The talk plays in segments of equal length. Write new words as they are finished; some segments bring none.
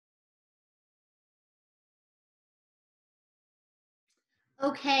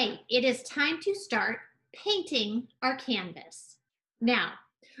Okay, it is time to start painting our canvas. Now,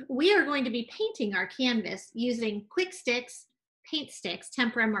 we are going to be painting our canvas using Kwik Stix paint sticks,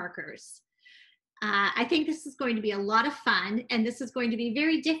 tempera markers. I think this is going to be a lot of fun, and this is going to be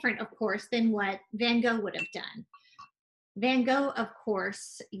very different, of course, than what Van Gogh would have done. Van Gogh, of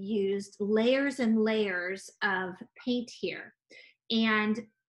course, used layers and layers of paint here. And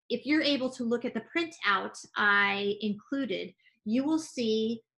if you're able to look at the printout I included, you will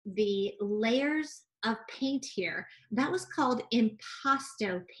see the layers of paint here. That was called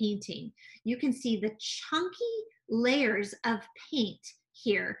impasto painting. You can see the chunky layers of paint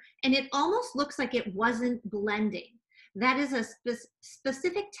here, and it almost looks like it wasn't blending. That is a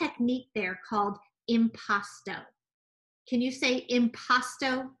specific technique there called impasto. Can you say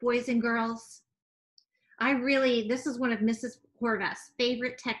impasto, boys and girls? This is one of Mrs. Horvath's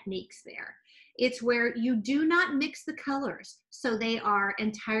favorite techniques there. It's where you do not mix the colors so they are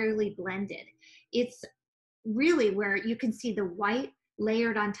entirely blended. It's really where you can see the white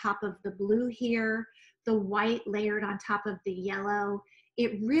layered on top of the blue here, the white layered on top of the yellow.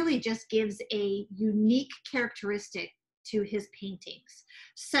 It really just gives a unique characteristic to his paintings.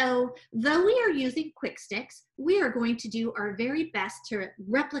 So though we are using Kwik Stix, we are going to do our very best to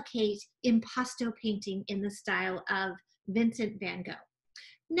replicate impasto painting in the style of Vincent van Gogh.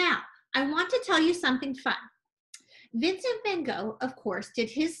 Now, I want to tell you something fun. Vincent van Gogh, of course, did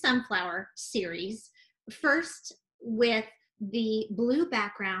his sunflower series first with the blue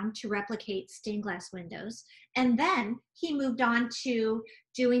background to replicate stained glass windows, and then he moved on to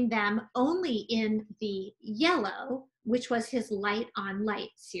doing them only in the yellow, which was his light on light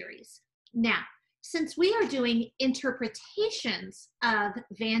series. Now, since we are doing interpretations of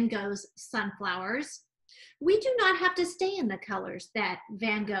Van Gogh's sunflowers, we do not have to stay in the colors that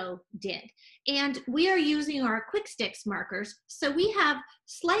Van Gogh did. And we are using our Kwik Stix markers, so we have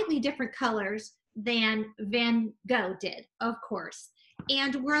slightly different colors than Van Gogh did, of course.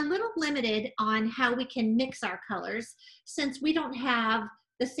 And we're a little limited on how we can mix our colors since we don't have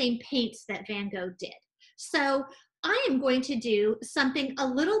the same paints that Van Gogh did. So I am going to do something a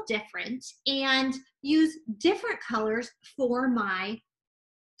little different and use different colors for my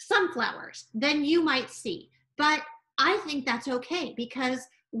sunflowers than you might see. But I think that's okay, because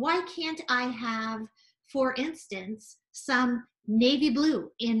why can't I have, for instance, some navy blue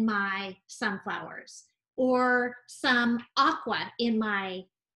in my sunflowers or some aqua in my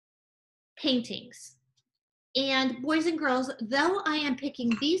paintings? And boys and girls, though I am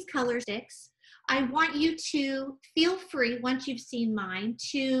picking these color sticks, I want you to feel free, once you've seen mine,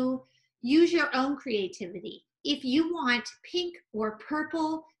 to use your own creativity. If you want pink or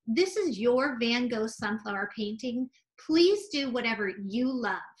purple, this is your Van Gogh sunflower painting. Please do whatever you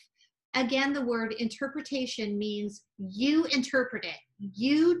love. Again, the word interpretation means you interpret it.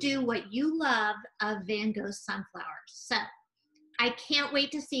 You do what you love of Van Gogh's sunflowers. So I can't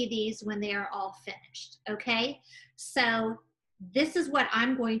wait to see these when they are all finished, okay? So this is what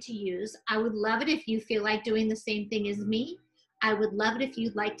I'm going to use. I would love it if you feel like doing the same thing as me. I would love it if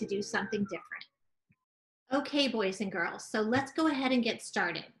you'd like to do something different. Okay, boys and girls, so let's go ahead and get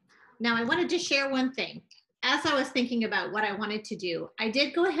started. Now, I wanted to share one thing. As I was thinking about what I wanted to do, I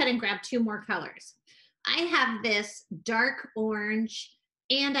did go ahead and grab two more colors. I have this dark orange,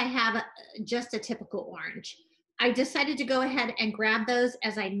 and I have just a typical orange. I decided to go ahead and grab those,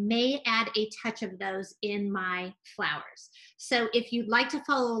 as I may add a touch of those in my flowers. So if you'd like to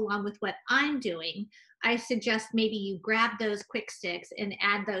follow along with what I'm doing, I suggest maybe you grab those Kwik Stix and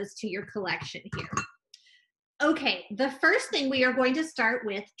add those to your collection here. Okay, the first thing we are going to start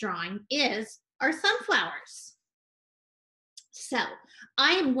with drawing is our sunflowers. So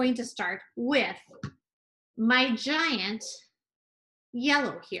I am going to start with my giant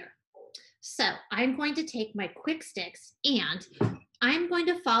yellow here. So I'm going to take my Kwik Stix and I'm going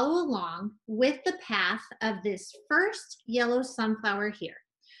to follow along with the path of this first yellow sunflower here.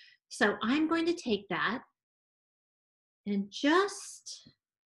 So I'm going to take that and just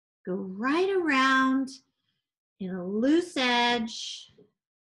go right around in a loose edge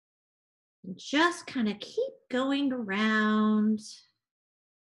and just kind of keep going around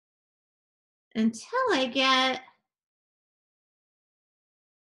until I get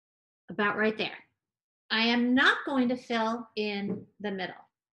about right there. I am not going to fill in the middle.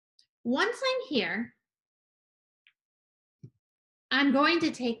 Once I'm here, I'm going to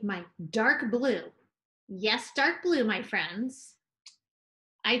take my dark blue. Yes, dark blue, my friends.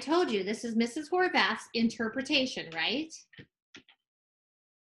 I told you this is Mrs. Horvath's interpretation, right?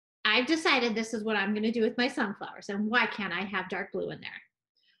 I've decided this is what I'm going to do with my sunflowers, and why can't I have dark blue in there?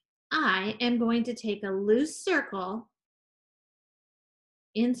 I am going to take a loose circle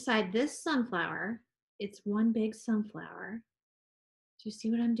inside this sunflower, it's one big sunflower. Do you see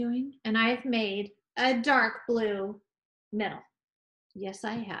what I'm doing? And I've made a dark blue middle. Yes,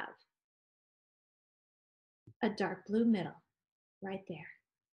 I have. A dark blue middle right there.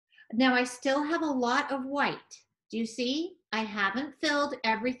 Now I still have a lot of white. Do you see? I haven't filled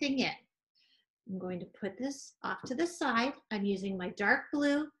everything in. I'm going to put this off to the side. I'm using my dark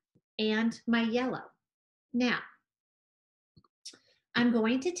blue and my yellow. Now, I'm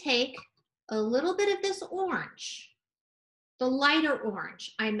going to take a little bit of this orange, the lighter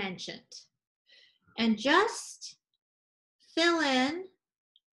orange I mentioned, and just fill in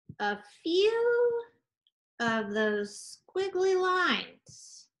a few of those squiggly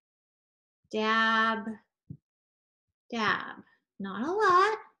lines. Dab, dab. Not a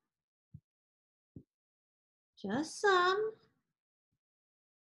lot, just some.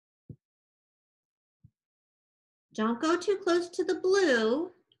 Don't go too close to the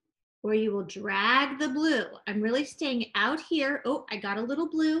blue or you will drag the blue. I'm really staying out here. Oh, I got a little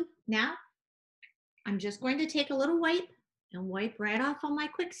blue. Now, I'm just going to take a little wipe and wipe right off on my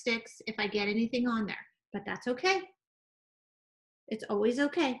Kwik Stix if I get anything on there, but that's okay. It's always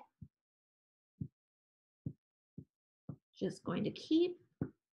okay. Just going to keep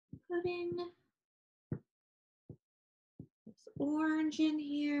putting this orange in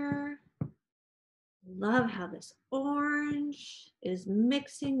here. Love how this orange is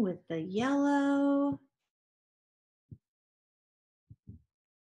mixing with the yellow.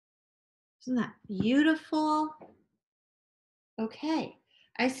 Isn't that beautiful? Okay,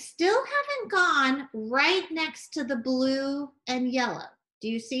 I still haven't gone right next to the blue and yellow. Do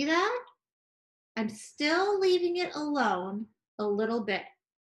you see that? I'm still leaving it alone a little bit.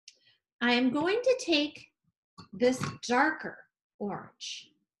 I am going to take this darker orange.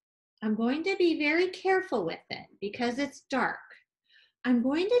 I'm going to be very careful with it because it's dark. I'm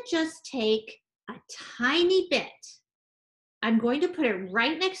going to just take a tiny bit. I'm going to put it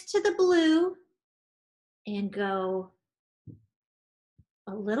right next to the blue and go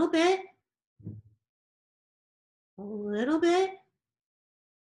a little bit,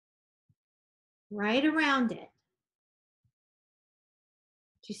 right around it.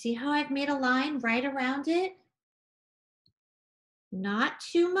 Do you see how I've made a line right around it? Not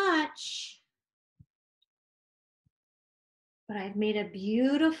too much, but I've made a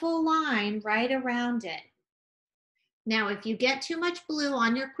beautiful line right around it. Now, if you get too much blue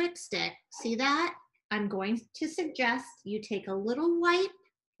on your Kwik Stix, see that? I'm going to suggest you take a little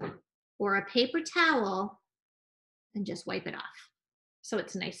wipe or a paper towel and just wipe it off so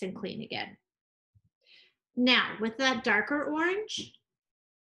it's nice and clean again. Now, with that darker orange,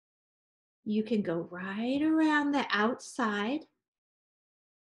 you can go right around the outside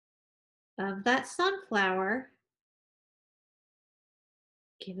of that sunflower.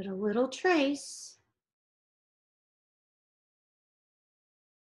 Give it a little trace.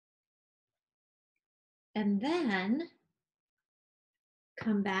 And then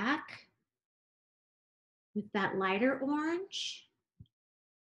come back with that lighter orange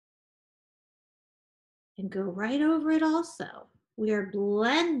and go right over it also. We are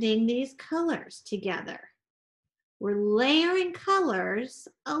blending these colors together. We're layering colors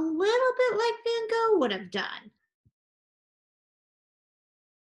a little bit like Van Gogh would have done.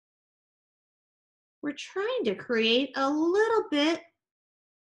 We're trying to create a little bit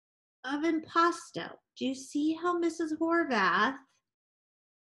of impasto. Do you see how Mrs. Horvath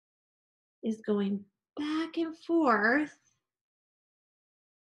is going back and forth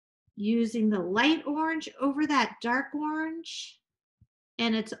using the light orange over that dark orange?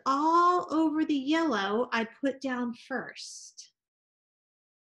 And it's all over the yellow I put down first.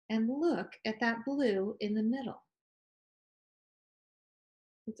 And look at that blue in the middle.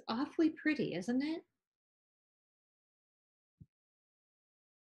 It's awfully pretty, isn't it?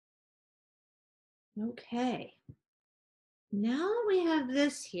 Okay. Now we have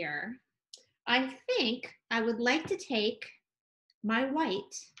this here. I think I would like to take my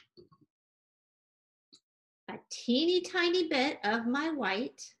white, a teeny tiny bit of my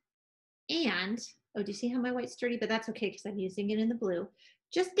white, and, oh, do you see how my white's dirty? But that's okay because I'm using it in the blue.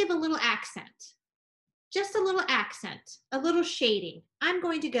 Just give a little accent. Just a little accent, a little shading. I'm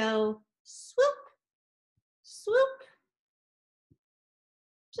going to go swoop, swoop.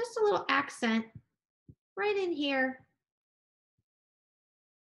 Just a little accent right in here.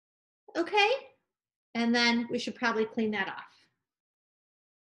 Okay? And then we should probably clean that off.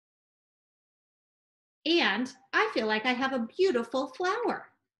 And I feel like I have a beautiful flower.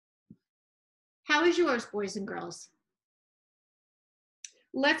 How is yours, boys and girls?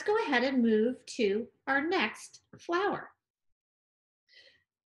 Let's go ahead and move to our next flower.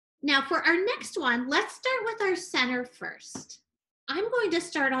 Now for our next one, let's start with our center first. I'm going to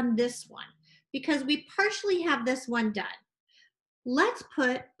start on this one because we partially have this one done. Let's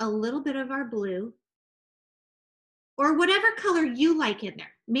put a little bit of our blue or whatever color you like in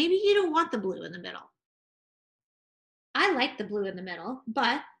there. Maybe you don't want the blue in the middle. I like the blue in the middle,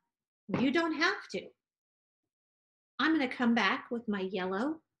 but you don't have to. I'm going to come back with my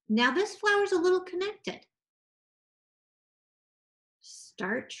yellow. Now this flower's a little connected.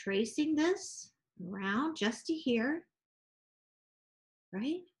 Start tracing this around just to here,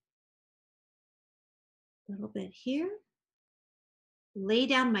 right? A little bit here. Lay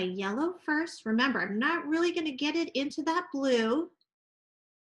down my yellow first. Remember, I'm not really going to get it into that blue.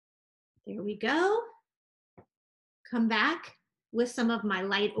 There we go. Come back with some of my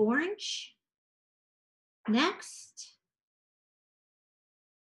light orange. Next,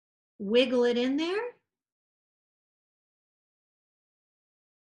 wiggle it in there.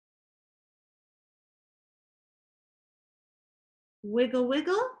 Wiggle,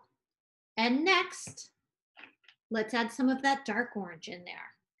 wiggle. And next, let's add some of that dark orange in there.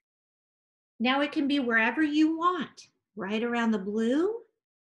 Now it can be wherever you want, right around the blue.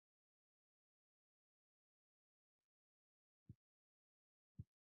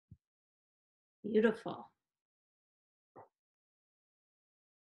 Beautiful.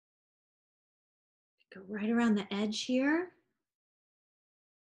 Go right around the edge here.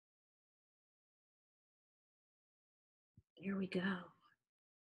 There we go.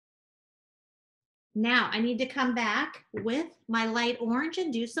 Now I need to come back with my light orange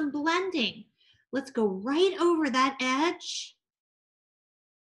and do some blending. Let's go right over that edge.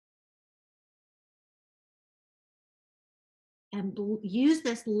 And use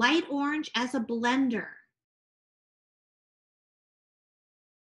this light orange as a blender.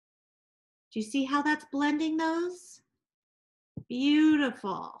 Do you see how that's blending those?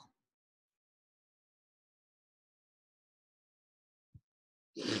 Beautiful.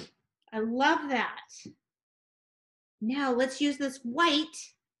 I love that. Now let's use this white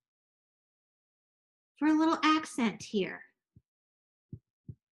for a little accent here.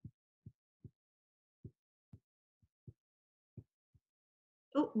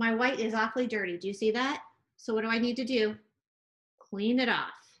 Oh, my white is awfully dirty. Do you see that? So what do I need to do? Clean it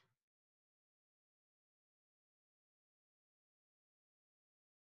off.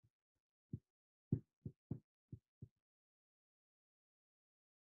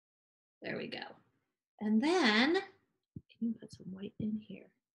 There we go. And then, can you put some white in here?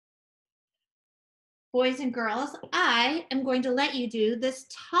 Boys and girls, I am going to let you do this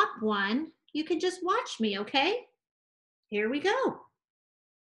top one. You can just watch me, okay? Here we go.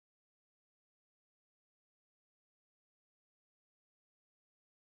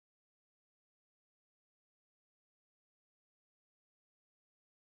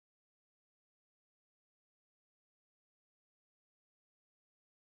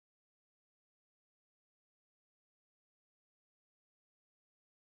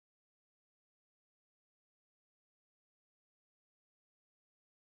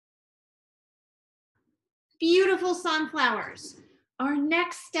 Beautiful sunflowers. Our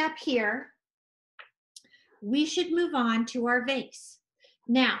next step here, we should move on to our vase.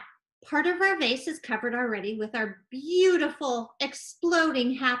 Now, part of our vase is covered already with our beautiful,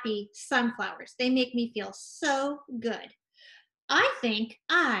 exploding, happy sunflowers. They make me feel so good. I think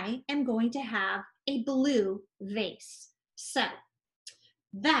I am going to have a blue vase. So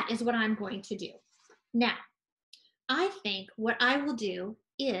that is what I'm going to do. Now, I think what I will do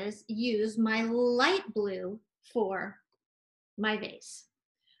is use my light blue for my vase.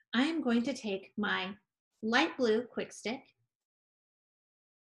 I am going to take my light blue Kwik Stix,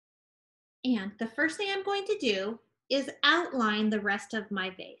 and the first thing I'm going to do is outline the rest of my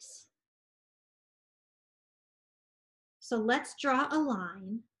vase. So let's draw a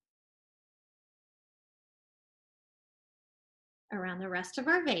line around the rest of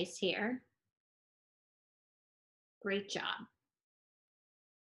our vase here. Great job.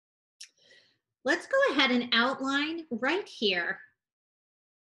 Let's go ahead and outline right here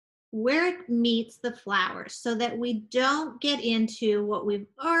where it meets the flowers so that we don't get into what we've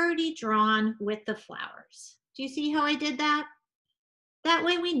already drawn with the flowers. Do you see how I did that? That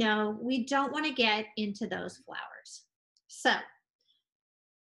way we know we don't want to get into those flowers. So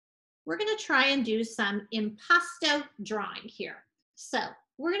we're going to try and do some impasto drawing here. So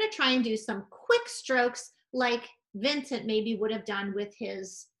we're going to try and do some quick strokes like Vincent maybe would have done with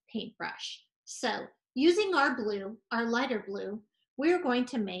his paintbrush. So using our blue, our lighter blue, we're going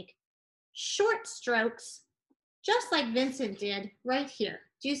to make short strokes just like Vincent did right here.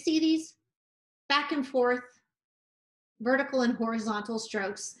 Do you see these back and forth, vertical and horizontal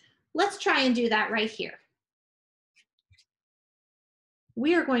strokes? let's try and do that right here.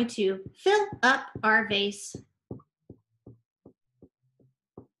 We are going to fill up our vase.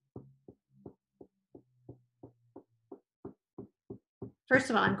 First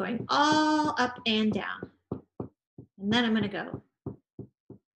of all, I'm going all up and down. And then I'm going to go.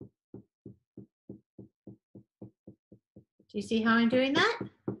 Do you see how I'm doing that?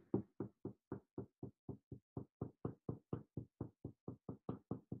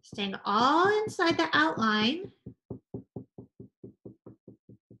 Staying all inside the outline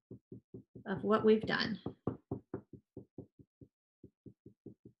of what we've done.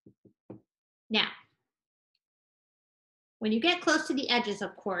 Now, when you get close to the edges,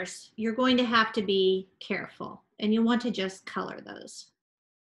 of course, you're going to have to be careful, and you want to just color those.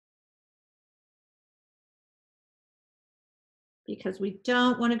 Because we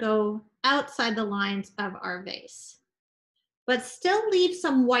don't want to go outside the lines of our vase. But still leave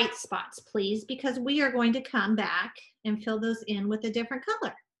some white spots, please, because we are going to come back and fill those in with a different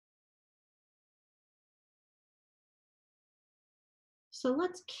color. So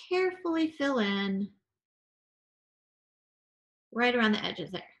let's carefully fill in right around the edges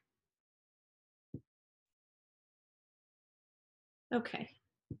there. Okay.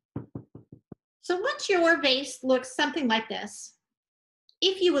 So once your vase looks something like this,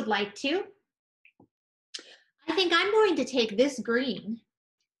 if you would like to, I think I'm going to take this green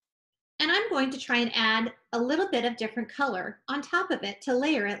and I'm going to try and add a little bit of different color on top of it to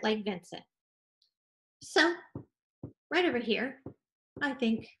layer it like Vincent. So right over here, I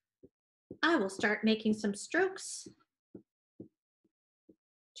think I will start making some strokes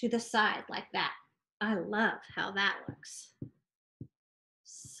to the side like that. I love how that looks.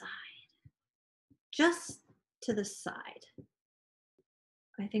 Side. Just to the side.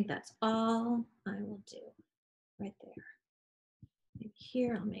 I think that's all I will do right there. And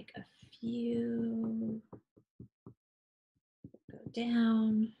here I'll make a few. Go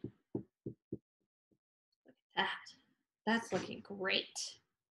down. Look at that. That's looking great.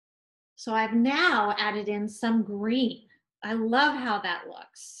 So I've now added in some green. I love how that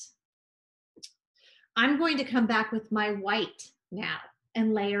looks. I'm going to come back with my white now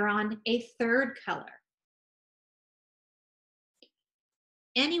and layer on a third color.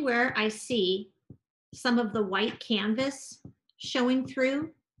 Anywhere I see some of the white canvas showing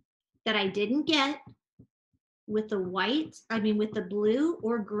through that I didn't get with the with the blue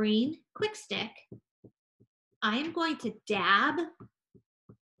or green Kwik Stick, I am going to dab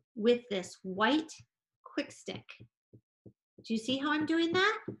with this white Kwik Stick. Do you see how I'm doing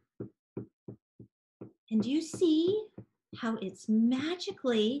that? And do you see how it's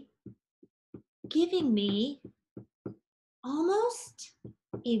magically giving me almost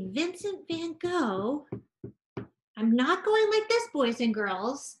a Vincent van Gogh? I'm not going like this, boys and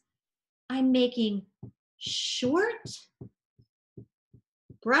girls. I'm making short,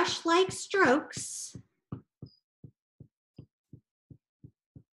 brush-like strokes,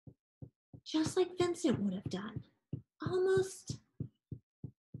 just like Vincent would have done, almost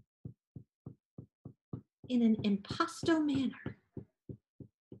in an impasto manner,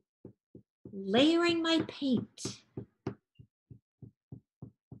 layering my paint.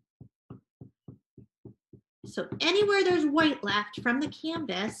 So anywhere there's white left from the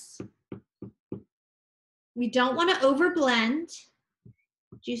canvas, we don't want to overblend.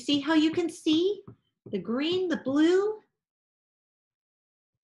 Do you see how you can see the green, the blue?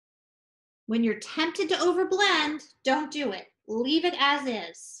 When you're tempted to overblend, don't do it. Leave it as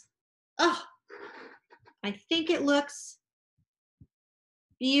is. Oh, I think it looks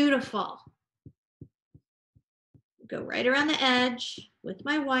beautiful. Go right around the edge with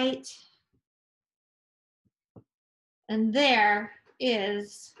my white. And there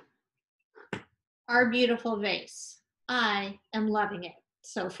is our beautiful vase. I am loving it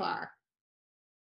so far.